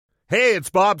Hey, it's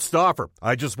Bob Stauffer.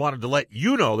 I just wanted to let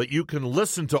you know that you can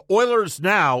listen to Oilers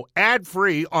Now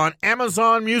ad-free on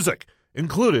Amazon Music,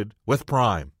 included with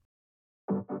Prime.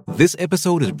 This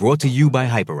episode is brought to you by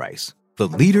Hyperice, the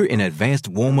leader in advanced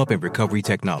warm-up and recovery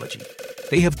technology.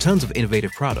 They have tons of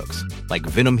innovative products, like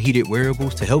Venom-heated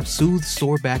wearables to help soothe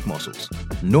sore back muscles,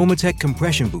 Normatec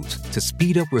compression boots to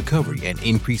speed up recovery and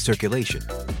increase circulation,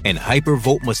 and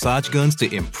Hypervolt massage guns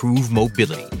to improve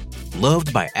mobility.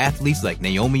 Loved by athletes like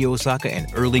Naomi Osaka and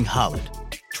Erling Haaland.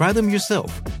 Try them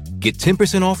yourself. Get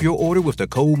 10% off your order with the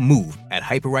code MOVE at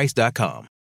Hyperice.com.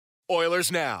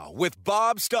 Oilers Now with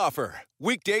Bob Stauffer.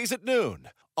 Weekdays at noon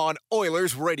on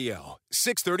Oilers Radio,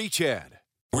 630 CHED.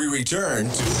 We return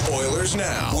to Oilers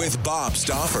Now with Bob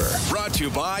Stauffer. Brought to you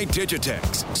by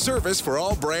Digitex. Service for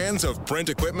all brands of print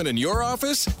equipment in your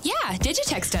office? Yeah,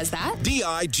 Digitex does that.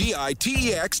 Digitex.ca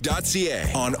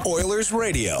on Oilers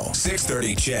Radio,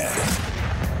 630 CHED.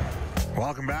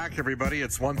 Welcome back, everybody.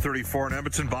 It's 1:34 in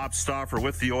Edmonton. Bob Stauffer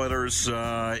with the Oilers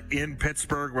in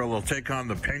Pittsburgh, where they'll take on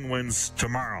the Penguins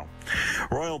tomorrow.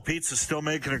 Royal Pizza still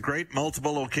making it great.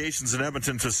 Multiple locations in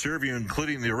Edmonton to serve you,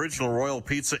 including the original Royal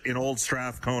Pizza in Old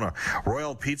Strathcona.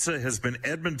 Royal Pizza has been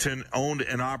Edmonton owned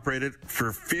and operated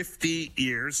for 50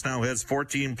 years. Now has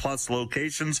 14 plus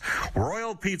locations.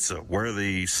 Royal Pizza, where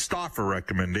the Stauffer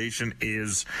recommendation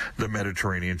is the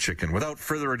Mediterranean chicken. Without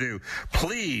further ado,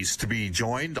 pleased to be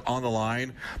joined on the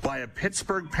line by a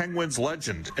Pittsburgh Penguins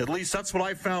legend. At least that's what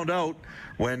I found out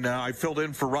when I filled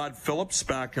in for Rod Phillips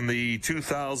back in the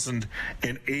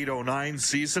 2008-09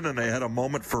 season, and they had a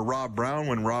moment for Rob Brown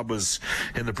when Rob was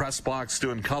in the press box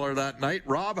doing color that night.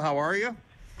 Rob, how are you?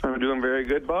 I'm doing very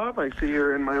good, Bob. I see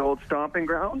you're in my old stomping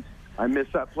ground. I miss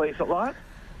that place a lot.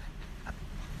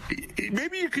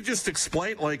 Maybe you could just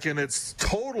explain, and it's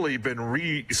totally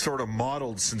been sort of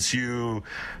modeled since you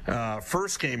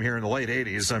first came here in the late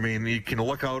 80s. I mean, you can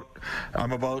look out.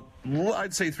 I'm about,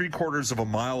 I'd say, 3/4 of a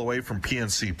mile away from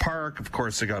PNC Park. Of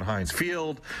course, they got Heinz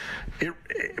Field.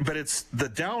 But it's the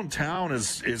downtown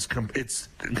is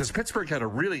because Pittsburgh had a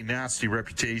really nasty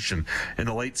reputation in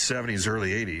the late 70s,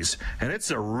 early 80s, and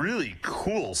it's a really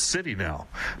cool city now.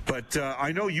 But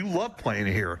I know you love playing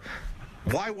here.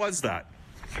 Why was that?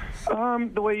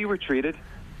 The way you were treated.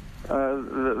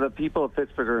 The people of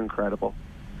Pittsburgh are incredible.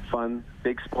 Fun,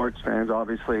 big sports fans,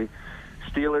 obviously.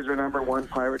 Steelers are number one,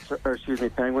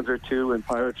 Penguins are two, and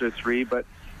Pirates are three, but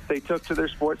they took to their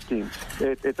sports teams.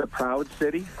 It's a proud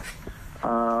city.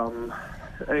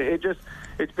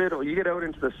 It's beautiful. You get out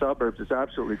into the suburbs, it's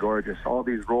absolutely gorgeous. All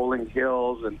these rolling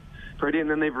hills and pretty,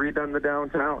 and then they've redone the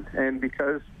downtown. And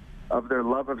because of their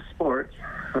love of sports,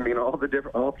 I mean, all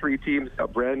three teams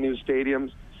got brand new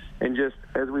stadiums, and just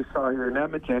as we saw here in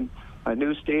Edmonton, a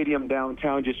new stadium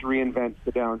downtown just reinvents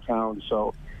the downtown.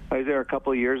 So I was there a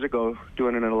couple of years ago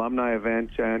doing an alumni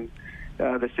event, and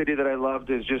the city that I loved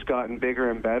has just gotten bigger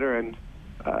and better, and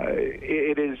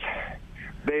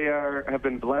they have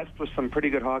been blessed with some pretty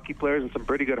good hockey players and some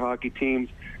pretty good hockey teams,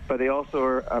 but they also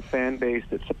are a fan base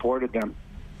that supported them.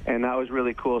 And that was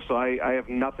really cool. So I have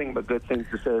nothing but good things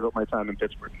to say about my time in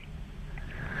Pittsburgh.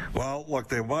 Well, look,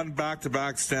 they won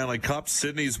back-to-back Stanley Cups.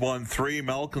 Sydney's won 3.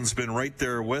 Malkin's been right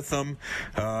there with them.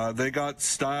 They got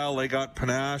style, they got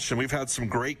panache, and we've had some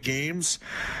great games.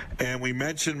 And we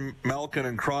mentioned Malkin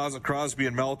and Crosby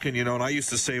and Malkin, and I used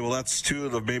to say, well, that's two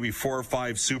of the maybe 4 or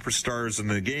 5 superstars in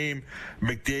the game.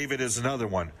 McDavid is another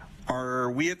one. Are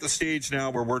we at the stage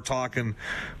now where we're talking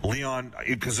Leon?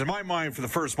 Because in my mind, for the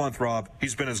first month, Rob,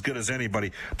 he's been as good as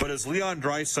anybody. But is Leon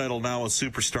Draisaitl now a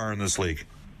superstar in this league?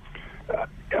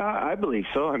 I believe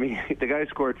so. I mean, the guy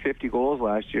scored 50 goals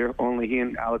last year. Only he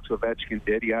and Alex Ovechkin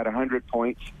did. He had 100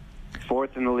 points,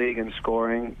 4th in the league in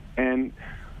scoring. And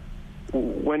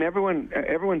when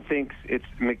everyone thinks it's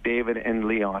McDavid and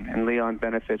Leon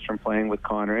benefits from playing with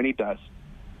Connor, and he does.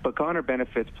 But Connor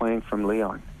benefits playing from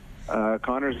Leon.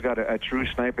 Connor's got a true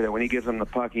sniper that when he gives him the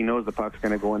puck, he knows the puck's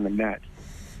going to go in the net.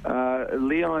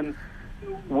 Leon,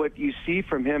 what you see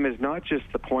from him is not just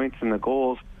the points and the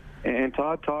goals. And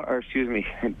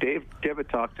Dave Tibbett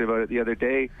talked about it the other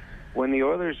day when the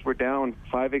Oilers were down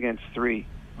 5-3.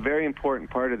 Very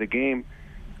important part of the game.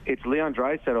 It's Leon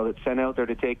Draisaitl that's sent out there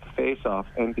to take the face-off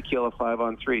and to kill a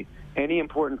 5-on-3. Any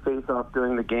important face-off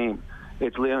during the game,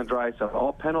 it's Leon Draisaitl.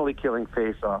 All penalty-killing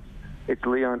face-offs, it's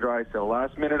Leon Draisaitl.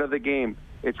 Last minute of the game,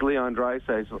 it's Leon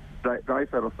Draisaitl.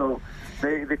 So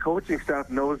the coaching staff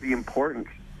knows the importance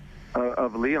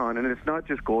of Leon, and it's not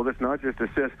just goals, it's not just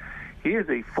assists. He is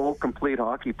a full, complete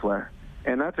hockey player,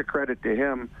 and that's a credit to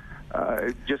him,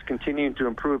 just continuing to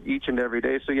improve each and every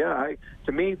day. So,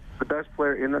 to me, the best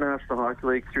player in the National Hockey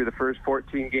League through the first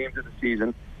 14 games of the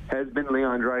season, has been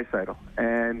Leon Draisaitl,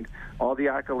 and all the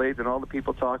accolades and all the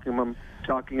people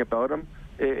talking about him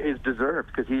is deserved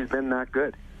because he's been that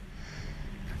good.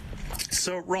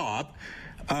 So, Rob,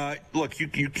 look,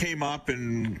 you came up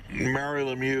and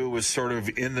Mario Lemieux was sort of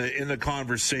in the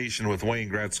conversation with Wayne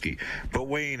Gretzky, but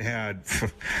Wayne had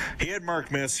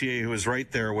Mark Messier, who was right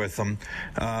there with him.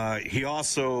 He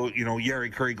also,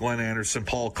 Yari Curry, Glenn Anderson,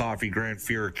 Paul Coffey, Grant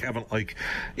Fuhr, Kevin,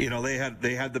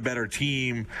 they had the better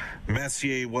team.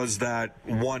 Messier was that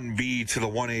 1B to the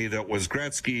 1A that was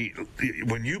Gretzky.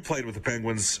 When you played with the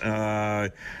Penguins,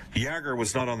 Jagr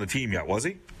was not on the team yet, was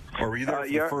he? Or were you there for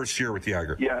the first year with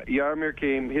Jagr? Yeah, Jaromir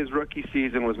came. His rookie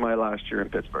season was my last year in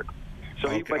Pittsburgh. So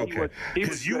he was good,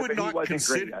 but he wasn't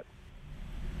great yet.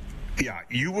 Yeah,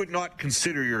 you would not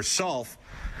consider yourself,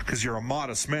 because you're a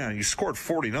modest man, you scored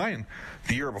 49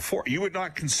 the year before. You would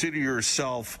not consider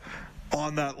yourself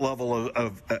on that level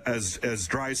of as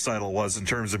Draisaitl was in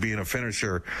terms of being a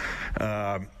finisher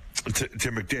to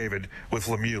McDavid with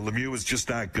Lemieux. Lemieux was just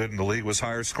that good, and the league was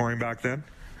higher scoring back then?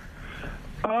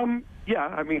 Yeah,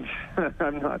 I mean,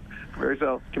 I'm not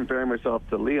comparing myself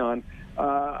to Leon.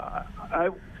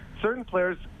 Certain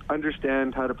players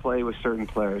understand how to play with certain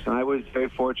players, and I was very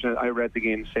fortunate. I read the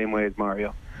game the same way as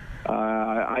Mario.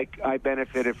 I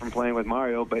benefited from playing with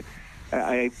Mario, but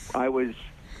I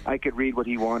could read what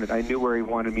he wanted. I knew where he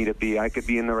wanted me to be. I could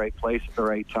be in the right place at the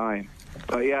right time.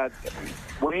 But yeah,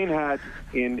 Wayne had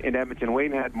in Edmonton.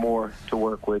 Wayne had more to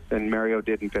work with than Mario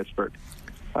did in Pittsburgh.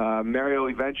 Mario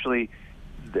eventually.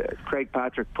 Craig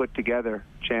Patrick put together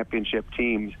championship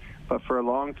teams, but for a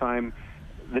long time,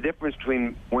 the difference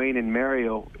between Wayne and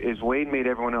Mario is Wayne made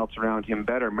everyone else around him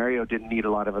better. Mario didn't need a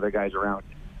lot of other guys around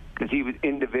him because he was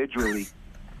individually,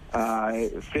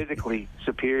 physically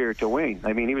superior to Wayne.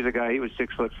 I mean, he was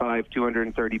 6'5",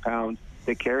 230 pounds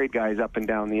that carried guys up and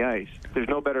down the ice. There's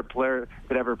no better player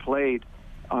that ever played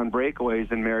on breakaways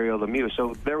than Mario Lemieux.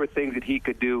 So there were things that he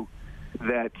could do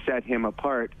that set him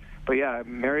apart. But yeah,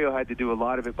 Mario had to do a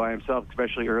lot of it by himself,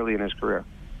 especially early in his career.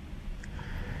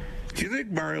 Do you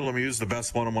think Mario Lemieux is the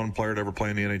best one-on-one player to ever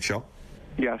play in the NHL?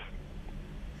 Yes.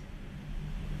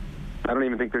 I don't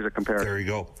even think there's a comparison. There you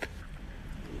go.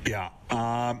 Yeah.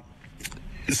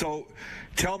 So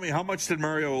tell me, how much did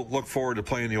Mario look forward to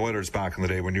playing the Oilers back in the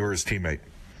day when you were his teammate?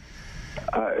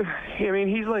 I mean,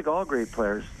 he's like all great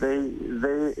players.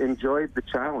 They enjoyed the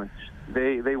challenge.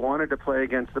 They wanted to play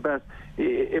against the best.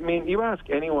 I mean, you ask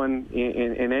anyone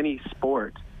in any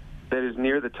sport that is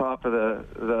near the top of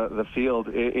the field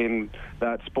in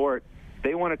that sport,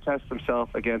 they want to test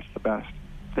themselves against the best.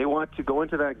 They want to go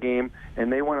into that game,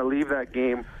 and they want to leave that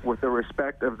game with the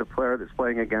respect of the player that's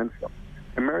playing against them.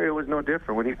 And Mario was no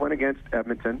different. When he went against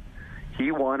Edmonton,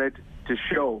 he wanted to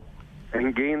show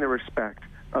and gain the respect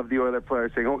of the Oilers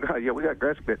players, saying, "Oh God, yeah, we got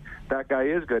Gretzky. That guy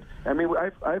is good." I mean,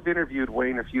 I've interviewed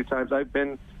Wayne a few times. I've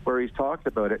been where he's talked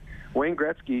about it. Wayne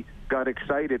Gretzky got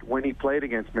excited when he played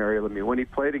against Mario Lemieux, when he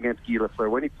played against Guy Lafleur,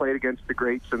 when he played against the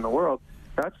greats in the world.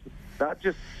 That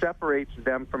just separates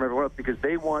them from everyone else because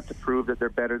they want to prove that they're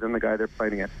better than the guy they're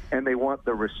playing against, and they want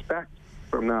the respect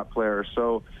from that player.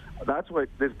 So that's what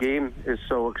this game is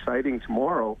so exciting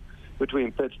tomorrow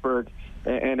between Pittsburgh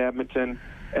and Edmonton.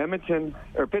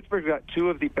 Pittsburgh's got two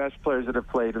of the best players that have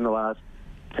played in the last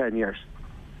 10 years,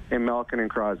 in Malkin and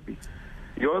Crosby.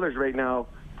 The Oilers right now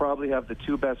probably have the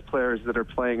two best players that are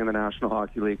playing in the National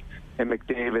Hockey League, in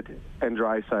McDavid and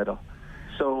Draisaitl.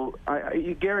 So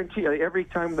I guarantee every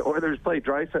time the Oilers play,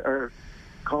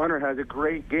 Connor has a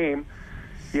great game,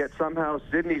 yet somehow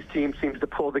Sydney's team seems to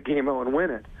pull the game out and win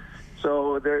it.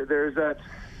 So there's that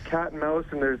cat and mouse,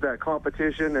 and there's that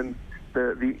competition, and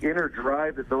the inner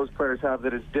drive that those players have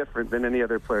that is different than any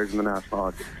other players in the National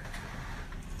Hockey League.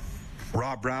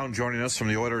 Rob Brown joining us from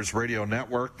the Oilers Radio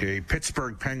Network, a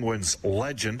Pittsburgh Penguins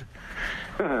legend,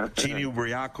 Gene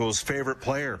Ubriaco's favorite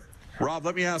player. Rob,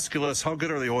 let me ask you this. How good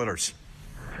are the Oilers?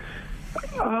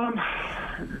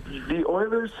 The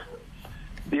Oilers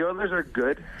are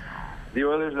good. The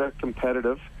Oilers are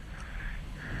competitive,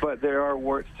 but there are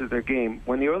warts to their game.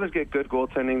 When the Oilers get good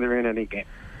goaltending, they're in any game.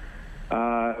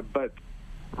 But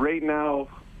right now,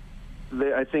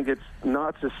 I think it's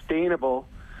not sustainable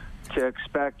to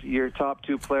expect your top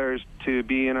two players to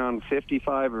be in on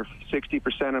 55 or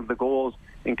 60% of the goals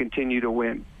and continue to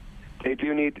win. They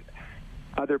do need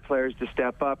other players to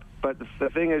step up, but the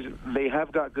thing is, they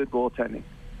have got good goaltending,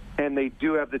 and they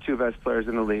do have the two best players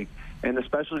in the league. And the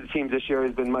specialty team this year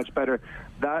has been much better.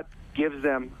 That gives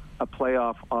them a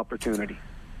playoff opportunity.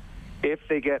 If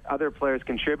they get other players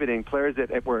contributing, players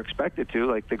that were expected to,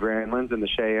 like the Granlunds and the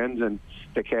Sheahans and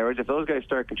the Carriage, if those guys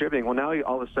start contributing, well, now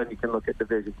all of a sudden you can look at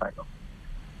division titles.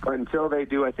 But until they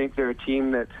do, I think they're a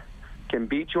team that can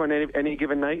beat you on any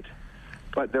given night,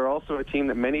 but they're also a team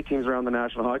that many teams around the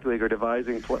National Hockey League are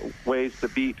devising ways to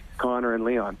beat Connor and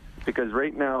Leon. Because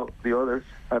right now, the Oilers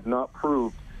have not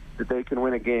proved that they can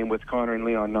win a game with Connor and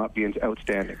Leon not being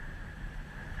outstanding.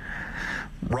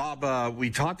 Rob, we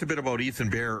talked a bit about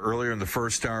Ethan Bear earlier in the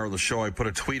first hour of the show. I put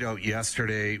a tweet out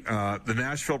yesterday. The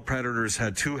Nashville Predators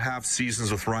had 2 half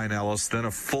seasons with Ryan Ellis, then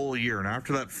a full year. And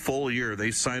after that full year, they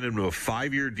signed him to a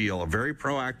 5-year deal, a very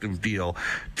proactive deal,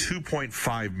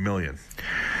 $2.5 million.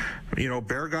 You know,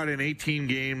 Bear got in 18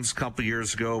 games a couple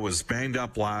years ago, was banged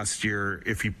up last year.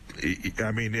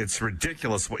 It's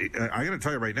ridiculous. I got to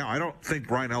tell you right now, I don't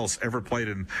think Ryan Ellis ever played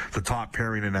in the top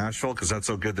pairing in Nashville because that's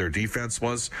how good their defense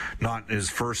was, not in his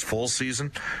first full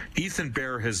season. Ethan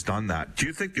Bear has done that. Do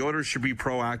you think the Oilers should be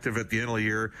proactive at the end of the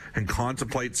year and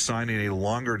contemplate signing a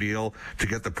longer deal to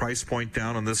get the price point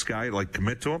down on this guy, like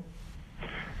commit to him?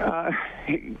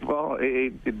 Well,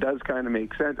 it does kind of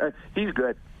make sense. He's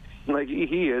good. Like,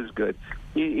 he is good.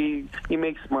 He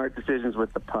makes smart decisions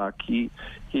with the puck. He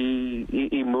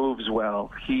moves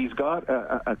well. He's got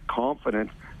a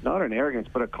confidence, not an arrogance,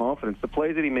 but a confidence. The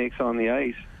plays that he makes on the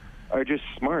ice are just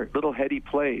smart, little heady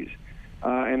plays.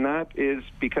 And that is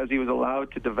because he was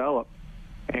allowed to develop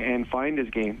and find his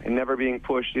game and never being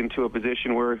pushed into a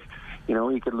position where, you know,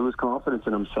 he could lose confidence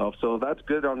in himself. So that's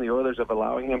good on the Oilers of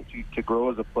allowing him to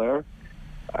grow as a player.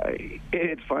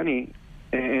 It's funny.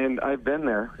 And I've been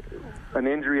there. An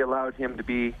injury allowed him to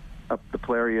be the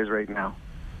player he is right now.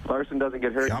 Larson doesn't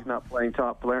get hurt. Yep. He's not playing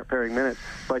top pairing minutes.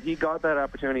 But he got that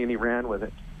opportunity, and he ran with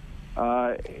it.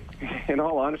 In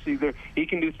all honesty, he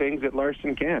can do things that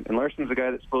Larson can't. And Larson's the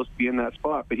guy that's supposed to be in that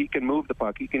spot. But he can move the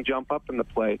puck. He can jump up in the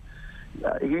play.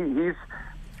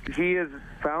 He has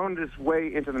found his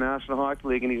way into the National Hockey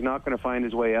League, and he's not going to find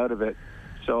his way out of it.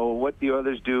 So what the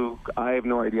others do, I have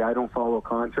no idea. I don't follow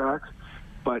contracts.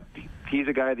 But he's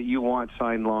a guy that you want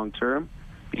signed long-term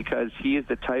because he is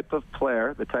the type of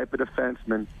player, the type of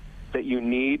defenseman that you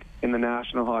need in the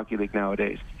National Hockey League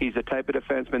nowadays. He's the type of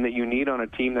defenseman that you need on a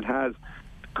team that has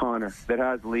Connor, that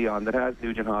has Leon, that has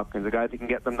Nugent Hopkins, a guy that can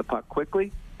get them the puck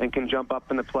quickly and can jump up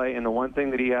in the play. And the one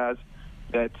thing that he has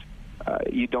that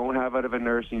you don't have out of a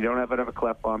Nurse and you don't have out of a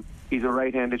Klefbom, he's a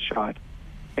right-handed shot.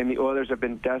 And the Oilers have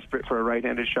been desperate for a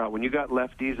right-handed shot. When you got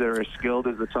lefties that are as skilled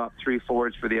as the top 3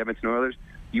 forwards for the Edmonton Oilers,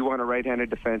 you want a right-handed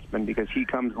defenseman because he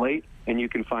comes late and you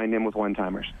can find him with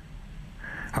one-timers.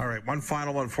 All right, one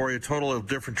final one for you. Totally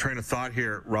different train of thought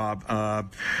here, Rob.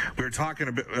 We were talking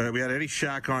a bit. We had Eddie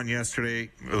Shack on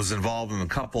yesterday. It was involved in a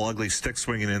couple ugly stick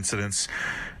swinging incidents,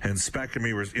 and Speck and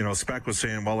me were, Speck was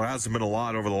saying, well, there hasn't been a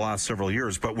lot over the last several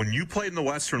years, but when you played in the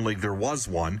Western League, there was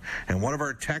one, and one of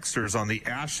our texters on the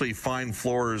Ashley Fine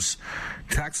Floors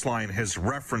text line has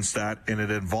referenced that, and it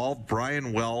involved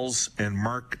Brian Wells and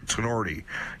Mark Tenorti.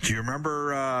 Do you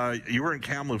remember? You were in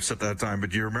Kamloops at that time,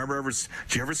 but do you remember did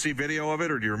you ever see video of it,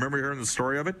 or do you remember hearing the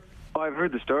story of it? Oh, I've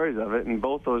heard the stories of it, and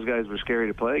both those guys were scary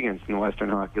to play against in the Western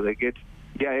Hockey League. It's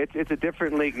a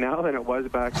different league now than it was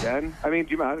back then. I mean,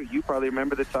 you probably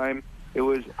remember the time it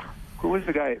was, who was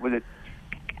the guy? Was it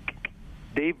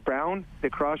Dave Brown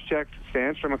that cross-checked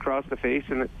Sandstrom across the face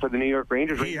for the New York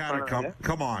Rangers? He had it come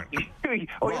on.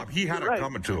 Rob, he had it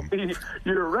coming to him.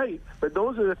 You're right, but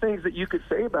those are the things that you could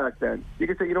say back then. You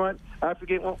could say, you know what, after the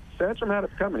game, well, Sandstrom had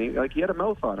it coming. He had a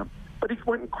mouth on him. But he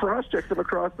went and cross-checked him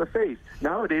across the face.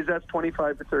 Nowadays, that's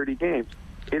 25 to 30 games.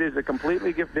 It is a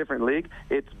completely different league.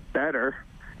 It's better.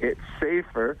 It's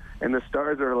safer. And the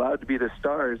Stars are allowed to be the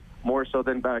Stars more so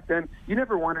than back then. You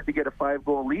never wanted to get a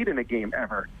 5-goal lead in a game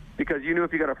ever because you knew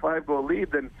if you got a 5-goal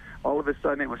lead, then all of a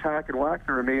sudden it was hack and whack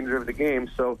the remainder of the game.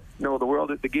 So, no,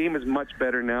 the game is much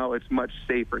better now. It's much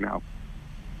safer now.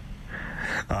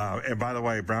 And by the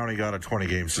way, Brownie got a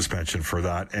 20-game suspension for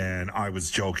that, and I was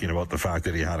joking about the fact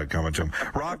that he had it coming to him.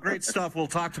 Rob, great stuff. We'll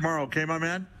talk tomorrow, okay, my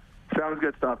man? Sounds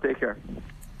good stuff. Take care.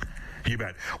 You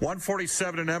bet.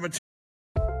 147 in Edmonton.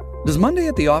 Does Monday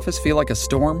at the office feel like a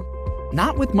storm?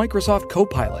 Not with Microsoft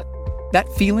Copilot.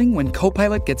 That feeling when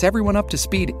Copilot gets everyone up to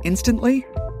speed instantly?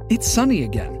 It's sunny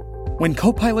again. When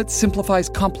Copilot simplifies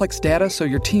complex data so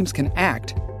your teams can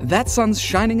act, that sun's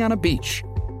shining on a beach.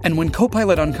 And when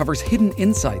Copilot uncovers hidden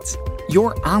insights,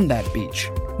 you're on that beach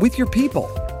with your people,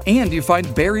 and you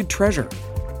find buried treasure.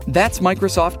 That's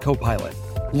Microsoft Copilot.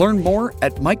 Learn more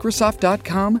at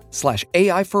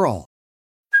Microsoft.com/AI for all.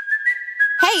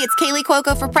 Hey, it's Kaylee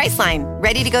Cuoco for Priceline.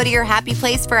 Ready to go to your happy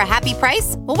place for a happy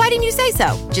price? Well, why didn't you say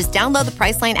so? Just download the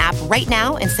Priceline app right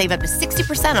now and save up to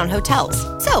 60% on hotels.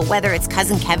 So whether it's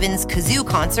Cousin Kevin's Kazoo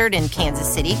Concert in Kansas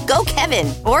City, go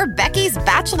Kevin, or Becky's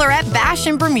Bachelorette Bash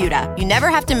in Bermuda, you never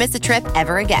have to miss a trip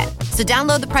ever again. So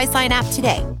download the Priceline app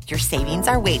today. Your savings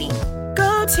are waiting.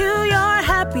 Go to your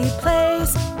happy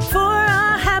place for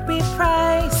a happy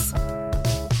price.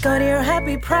 Go to your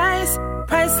happy price,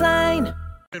 Priceline.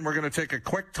 And we're going to take a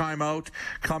quick timeout,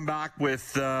 come back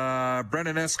with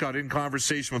Brendan Escott in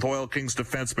conversation with Oil Kings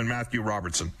defenseman Matthew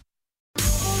Robertson.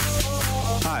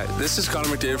 Hi, this is Connor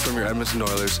McDavid from your Edmonton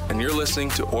Oilers, and you're listening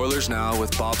to Oilers Now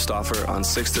with Bob Stauffer on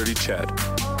 630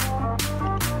 CHED.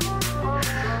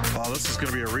 This is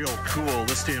going to be a real cool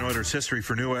this day in Oilers history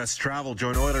for New West Travel.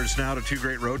 Join Oilers now to 2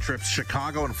 great road trips,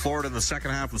 Chicago and Florida in the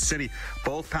second half of the city.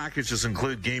 Both packages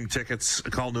include game tickets.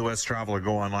 Call New West Travel or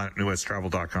go online at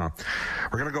newwesttravel.com.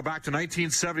 We're going to go back to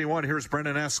 1971. Here's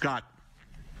Brendan Escott.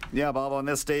 Yeah, Bob, on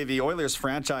this day, the Oilers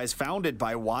franchise, founded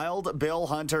by Wild Bill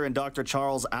Hunter and Dr.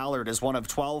 Charles Allard, is one of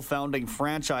 12 founding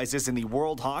franchises in the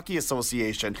World Hockey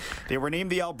Association. They were named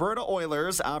the Alberta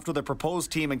Oilers after the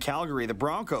proposed team in Calgary. The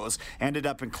Broncos ended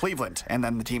up in Cleveland, and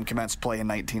then the team commenced play in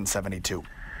 1972.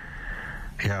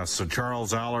 Yeah, so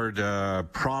Charles Allard,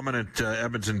 prominent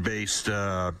Edmonton-based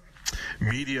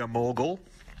media mogul,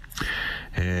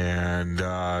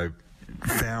 and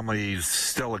families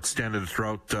still extended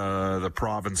throughout the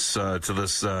province to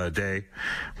this day,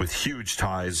 with huge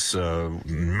ties,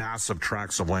 massive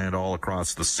tracts of land all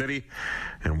across the city.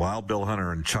 And Wild Bill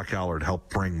Hunter and Chuck Allard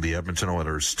helped bring the Edmonton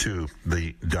Oilers to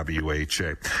the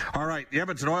WHA. All right, the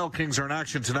Edmonton Oil Kings are in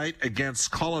action tonight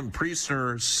against Colin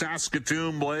Priestner's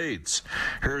Saskatoon Blades.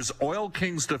 Here's Oil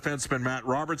Kings defenseman Matt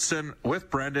Robertson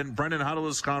with Brendan. Brendan, how did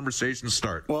this conversation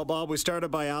start? Well, Bob, we started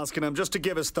by asking him just to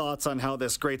give his thoughts on how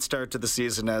this great start to the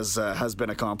season has been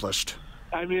accomplished.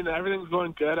 I mean, everything's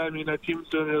going good. I mean, our team's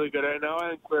doing really good right now. I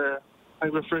think we're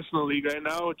first in the league right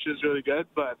now, which is really good.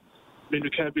 But I mean, we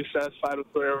can't be satisfied with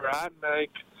where we're at. And I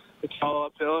think it's all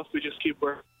uphill if we just keep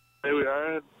working the way we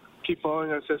are and keep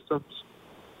following our systems.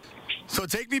 So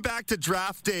take me back to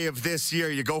draft day of this year.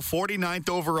 You go 49th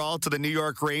overall to the New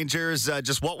York Rangers.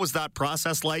 Just what was that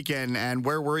process like, and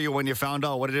where were you when you found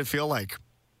out? What did it feel like?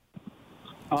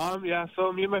 Yeah,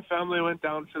 so me and my family went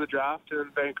down for the draft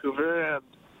in Vancouver, and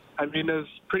I mean, it was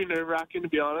pretty nerve-wracking to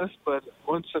be honest, but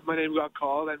once my name got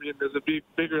called, I mean, there's a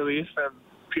big relief and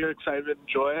pure excitement and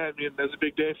joy. I mean, there's a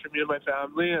big day for me and my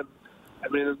family, and I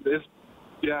mean,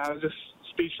 I was just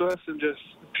speechless and just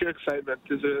pure excitement.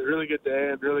 It was a really good day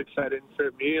and really exciting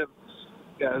for me, and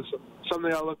yeah, it's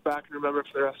something I'll look back and remember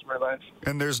for the rest of my life.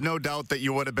 And there's no doubt that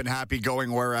you would have been happy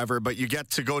going wherever, but you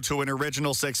get to go to an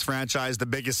Original Six franchise, the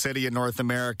biggest city in North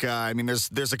America. I mean,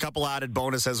 there's a couple added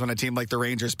bonuses when a team like the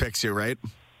Rangers picks you, right?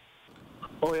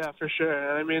 Oh, yeah, for sure.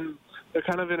 And I mean, they're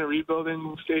kind of in a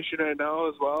rebuilding station right now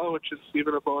as well, which is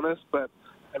even a bonus. But,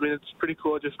 I mean, it's pretty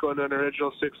cool just going to an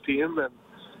Original Six team, and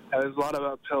there's a lot of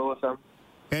uphill with them.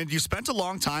 And you spent a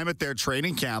long time at their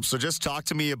training camp, so just talk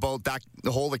to me about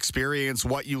the whole experience,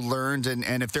 what you learned,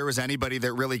 and if there was anybody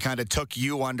that really kind of took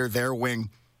you under their wing.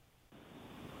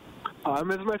 It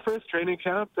was my first training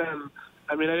camp, and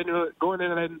I mean, I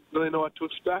didn't really know what to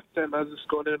expect, and I was just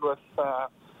going in with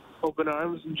open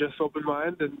arms and just open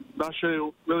mind, and not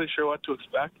really sure what to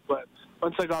expect. But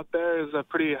once I got there, it was a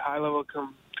pretty high-level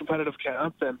competitive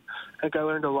camp, and I think I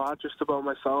learned a lot just about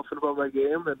myself and about my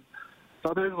game. And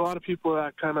so there's a lot of people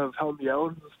that kind of helped me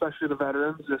out, especially the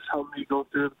veterans, just helped me go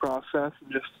through the process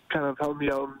and just kind of helped me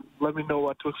out and let me know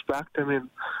what to expect. I mean,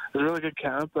 it was a really good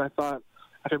camp, and I thought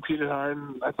I competed hard,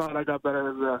 and I thought I got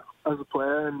better as a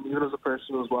player and even as a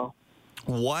person as well.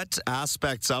 What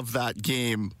aspects of that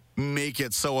game make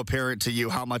it so apparent to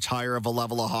you how much higher of a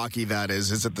level of hockey that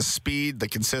is? Is it the speed, the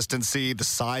consistency, the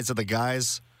size of the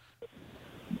guys?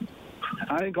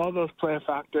 I think all those play a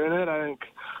factor in it. I think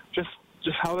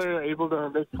just how they're able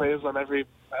to make plays on every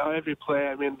play.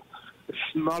 I mean, it's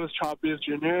not as choppy as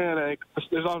junior, and I think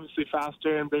there's obviously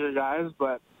faster and bigger guys,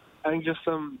 but I think just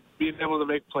them being able to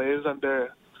make plays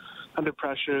under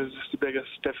pressure is just the biggest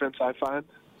difference I find.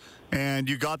 And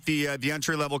you got the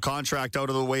entry-level contract out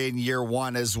of the way in year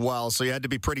one as well, so you had to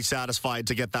be pretty satisfied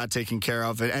to get that taken care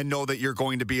of and know that you're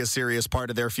going to be a serious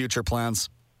part of their future plans.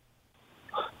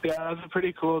 Yeah, that was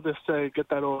pretty cool just to get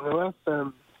that over with.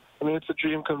 And I mean, it's a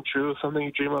dream come true. Something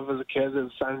you dream of as a kid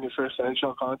is signing your first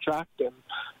NHL contract, and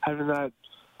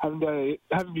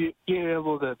being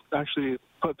able to actually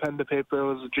put pen to paper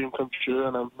was a dream come true,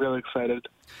 and I'm really excited.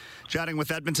 Chatting with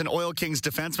Edmonton Oil Kings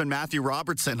defenseman Matthew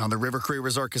Robertson on the River Cree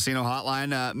Resort Casino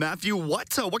Hotline. Matthew,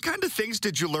 what kind of things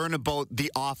did you learn about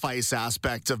the off-ice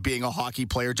aspect of being a hockey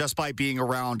player just by being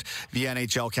around the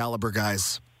NHL caliber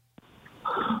guys?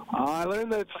 I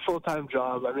learned that it's a full-time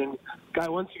job. I mean,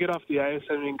 once you get off the ice,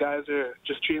 I mean, guys are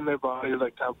just treating their bodies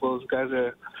like temples. Guys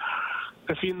they're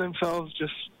feeding themselves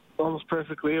just almost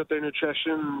perfectly with their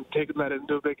nutrition, taking that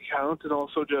into a big account, and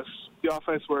also just the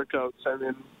off-ice workouts. I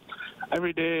mean,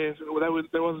 every day,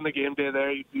 there wasn't a game day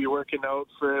there, you'd be working out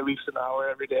for at least an hour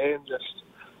every day, and just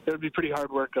it would be pretty hard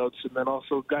workouts. And then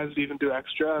also guys would even do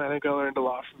extra, and I think I learned a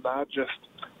lot from that, just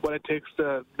what it takes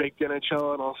to make the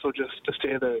NHL and also just to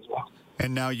stay there as well.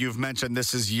 And now you've mentioned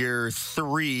this is year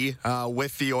 3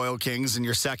 with the Oil Kings, and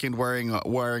your second wearing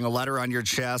a letter on your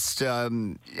chest.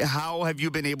 How have you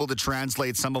been able to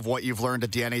translate some of what you've learned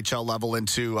at the NHL level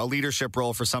into a leadership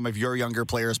role for some of your younger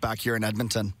players back here in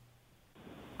Edmonton?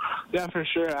 Yeah, for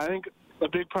sure. I think a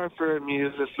big part for me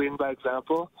is just leading by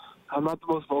example. I'm not the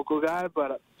most vocal guy,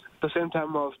 but at the same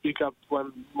time I'll speak up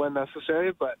when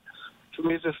necessary. But for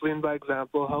me, it's just leading by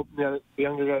example, helping the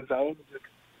younger guys out, just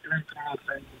doing some of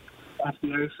those things off the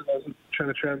ice, and also trying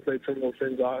to translate some of those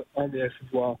things on the ice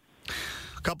as well.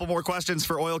 A couple more questions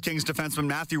for Oil Kings defenseman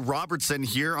Matthew Robertson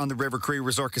here on the River Cree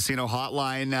Resort Casino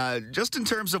hotline. Just in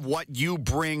terms of what you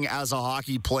bring as a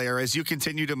hockey player, as you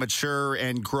continue to mature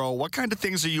and grow, what kind of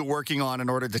things are you working on in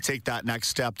order to take that next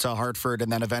step to Hartford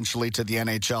and then eventually to the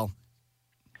NHL?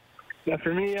 Yeah,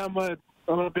 for me, I'm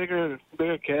a bigger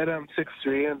kid. I'm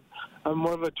 6'3", and I'm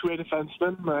more of a two-way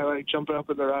defenseman. I like jumping up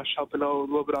in the rush, helping out a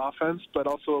little bit of offense, but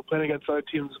also playing against other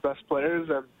teams' best players.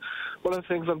 And one of the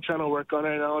things I'm trying to work on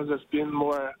right now is just being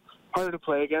more harder to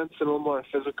play against and a little more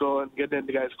physical and getting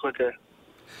into guys quicker.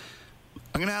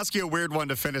 I'm going to ask you a weird one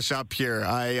to finish up here.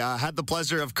 I had the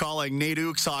pleasure of calling Nate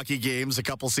Ook's hockey games a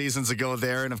couple seasons ago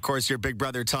there, and of course your big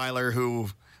brother Tyler, who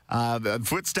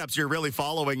footsteps you're really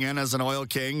following in as an Oil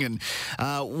King. And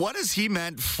what has he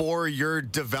meant for your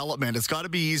development? It's got to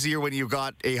be easier when you've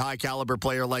got a high caliber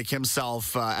player like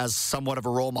himself as somewhat of a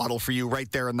role model for you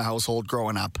right there in the household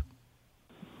growing up.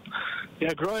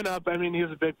 Yeah, growing up, I mean, he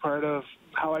was a big part of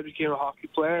how I became a hockey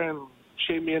player and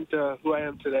shaped me into who I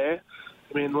am today.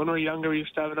 I mean, when we were younger, we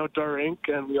used to have an outdoor rink,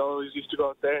 and we always used to go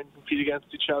out there and compete against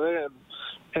each other. And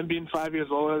him being 5 years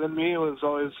older than me was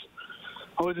always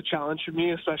a challenge for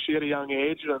me, especially at a young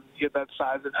age when you get that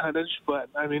size advantage. But,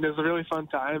 I mean, it was a really fun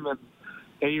time, and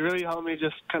he really helped me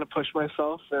just kind of push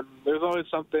myself. And there's always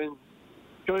something,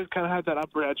 he always kind of had that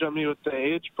upper edge on me with the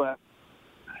age. But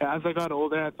as I got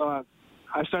older, I thought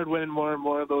I started winning more and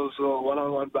more of those little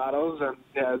one-on-one battles. And,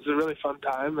 yeah, it was a really fun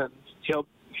time, and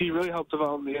he really helped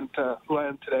develop me into who I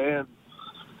am today and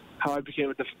how I became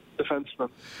a defenseman.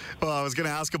 Well, I was going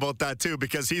to ask about that too,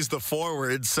 because he's the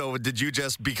forward. So did you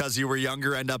just, because you were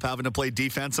younger, end up having to play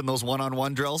defense in those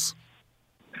one-on-one drills?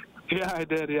 Yeah, I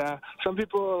did, yeah. Some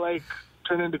people,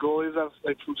 turn into goalies,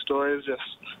 from stories, just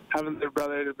having their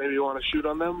brother to maybe want to shoot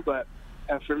on them. But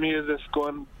for me, it's just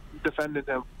going defending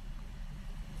him.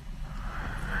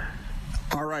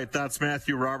 All right, that's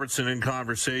Matthew Robertson in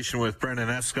conversation with Brendan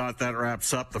Escott. That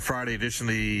wraps up the Friday edition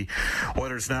of the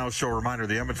Oilers Now Show. Reminder,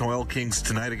 the Edmonton Oil Kings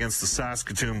tonight against the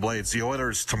Saskatoon Blades. The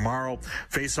Oilers tomorrow,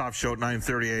 face-off show at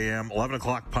 9:30 a.m., 11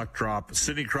 o'clock puck drop.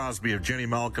 Sidney Crosby of Jenny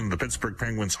Malkin, the Pittsburgh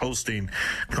Penguins, hosting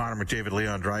Connor McDavid,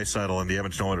 Leon Draisaitl, and the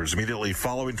Edmonton Oilers. Immediately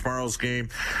following tomorrow's game,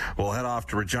 we'll head off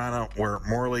to Regina, where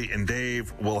Morley and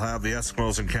Dave will have the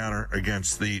Eskimos encounter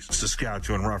against the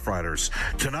Saskatchewan Roughriders.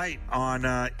 Tonight on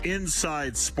Inside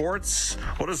Sports,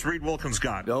 what has Reed Wilkins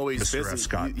got? Oh, he's Mr. busy.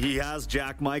 Escott? He has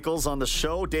Jack Michaels on the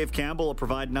show. Dave Campbell will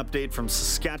provide an update from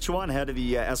Saskatchewan ahead of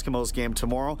the Eskimos game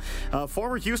tomorrow.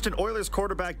 Former Houston Oilers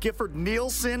quarterback Gifford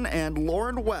Nielsen and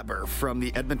Lauren Weber from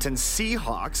the Edmonton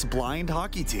Seahawks blind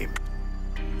hockey team.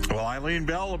 Well, Eileen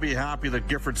Bell will be happy that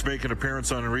Gifford's making an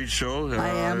appearance on the Reed show. I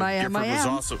am.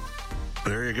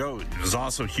 There you go. He was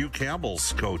also Hugh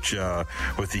Campbell's coach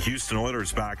with the Houston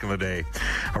Oilers back in the day.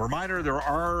 A reminder,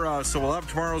 so we'll have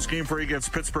tomorrow's game for you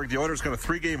against Pittsburgh. The Oilers got a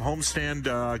 3-game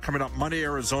homestand coming up Monday,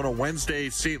 Arizona, Wednesday,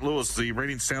 St. Louis, the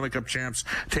reigning Stanley Cup champs,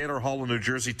 Taylor Hall in New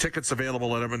Jersey. Tickets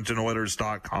available at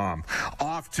EdmontonOilers.com.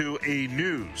 Off to a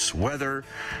news, weather,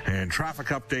 and traffic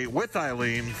update with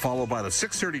Eileen, followed by the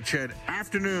 6:30 CHED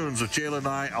Afternoons with Jaylen and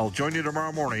I. I'll join you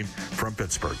tomorrow morning from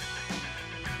Pittsburgh.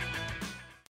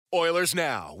 Oilers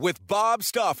Now with Bob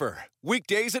Stauffer.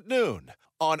 Weekdays at noon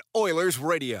on Oilers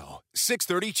Radio,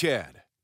 630 CHED.